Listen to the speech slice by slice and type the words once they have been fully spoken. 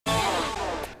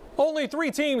Only 3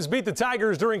 teams beat the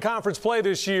Tigers during conference play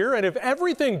this year, and if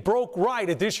everything broke right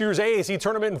at this year's AAC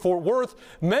tournament in Fort Worth,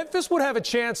 Memphis would have a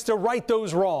chance to right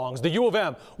those wrongs. The U of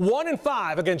M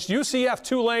 1-5 against UCF,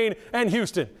 Tulane, and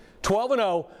Houston.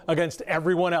 12-0 against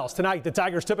everyone else. Tonight, the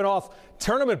Tigers tipping off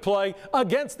tournament play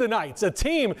against the Knights, a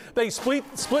team they split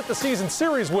the season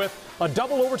series with, a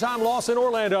double overtime loss in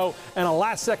Orlando, and a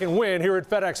last-second win here at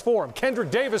FedEx Forum.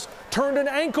 Kendrick Davis turned an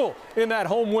ankle in that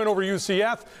home win over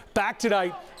UCF. Back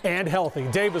tonight and healthy.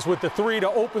 Davis with the 3 to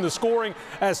open the scoring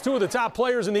as 2 of the top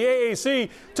players in the AAC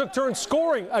took turns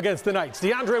scoring against the Knights.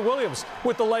 DeAndre Williams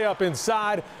with the layup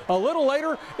inside. A little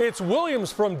later, it's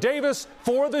Williams from Davis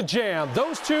for the jam.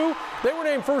 Those 2, they were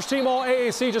named first team all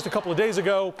AAC just a couple of days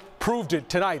ago. Proved it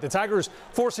tonight. The Tigers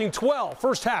forcing 12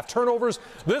 first half turnovers.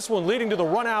 This one leading to the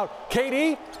run out.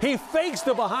 KD, he fakes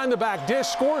the behind the back dish,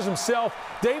 scores himself.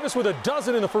 Davis with a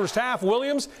dozen in the first half.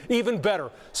 Williams even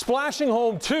better, splashing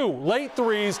home 2 late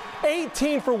threes.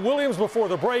 18 for Williams before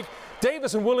the break.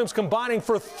 Davis and Williams combining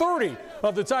for 30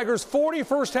 of the Tigers' 40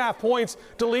 first half points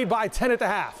to lead by 10 at the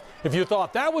half. If you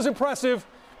thought that was impressive,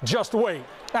 just wait.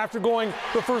 After going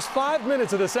the first 5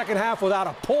 minutes of the second half without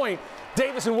a point,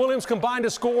 Davis and Williams combined to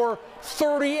score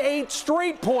 38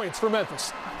 straight points for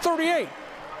Memphis. 38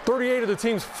 of the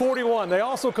team's 41. They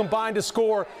also combined to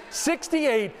score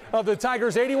 68 of the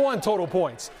Tigers' 81 total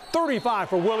points. 35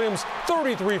 for Williams,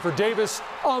 33 for Davis.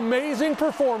 Amazing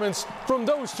performance from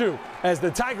those 2 as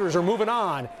the Tigers are moving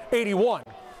on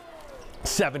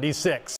 81-76.